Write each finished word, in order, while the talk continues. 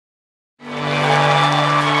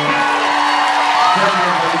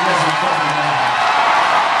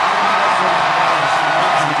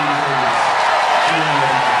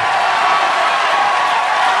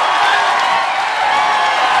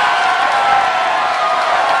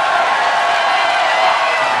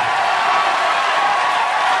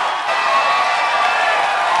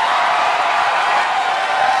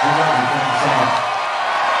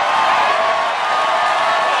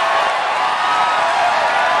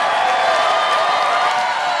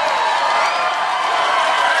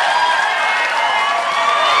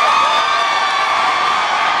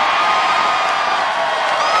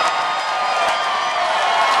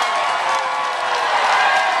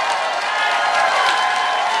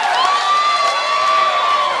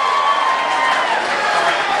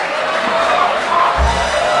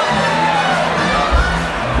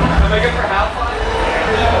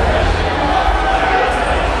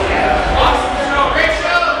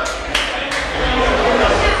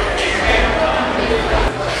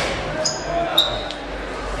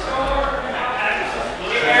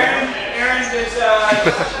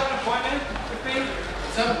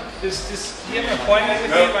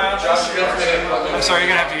I'm sorry, you're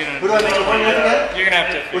gonna have to get in. Who do I make an appointment with again? You're gonna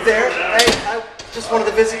have to. With Aaron? Hey, I just wanted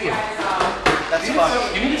to visit you. That's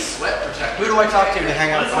fine. You need a sweat protector. Who do I talk to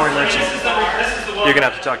hang out with Cory Murchy? You're gonna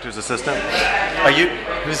have to talk to his assistant. Are you?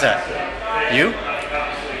 Who's that? You?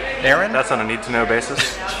 Aaron? That's on a need-to-know basis.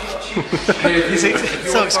 He's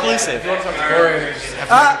so exclusive. If you want to talk to Cory, you have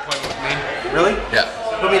to make an appointment with me. Really? Yeah.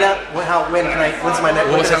 Put me down. When can I? When's my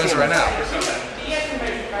next? What time is it right now?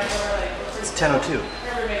 It's 10:02.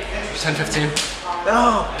 10:15.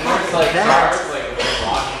 Oh, like that.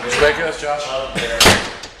 Straight goes, Josh.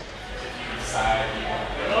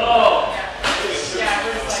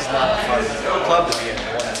 This is not a fun club to be in. The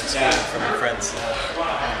one that's excluded from your friends.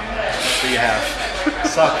 That's what you have.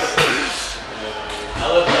 Sucks.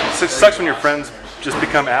 It sucks when your friends just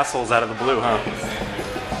become assholes out of the blue, huh?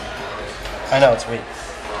 I know, it's weak.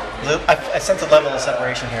 I sense a level of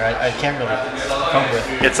separation here. I can't really come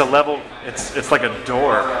with. It's a level. It's like a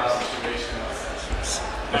door.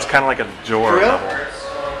 It's kind of like a door For real? level.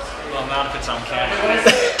 Well, not if it's on camera.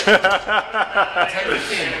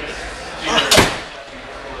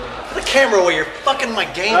 Put the camera away. You're fucking my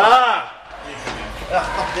game. Ah!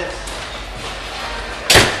 Fuck this.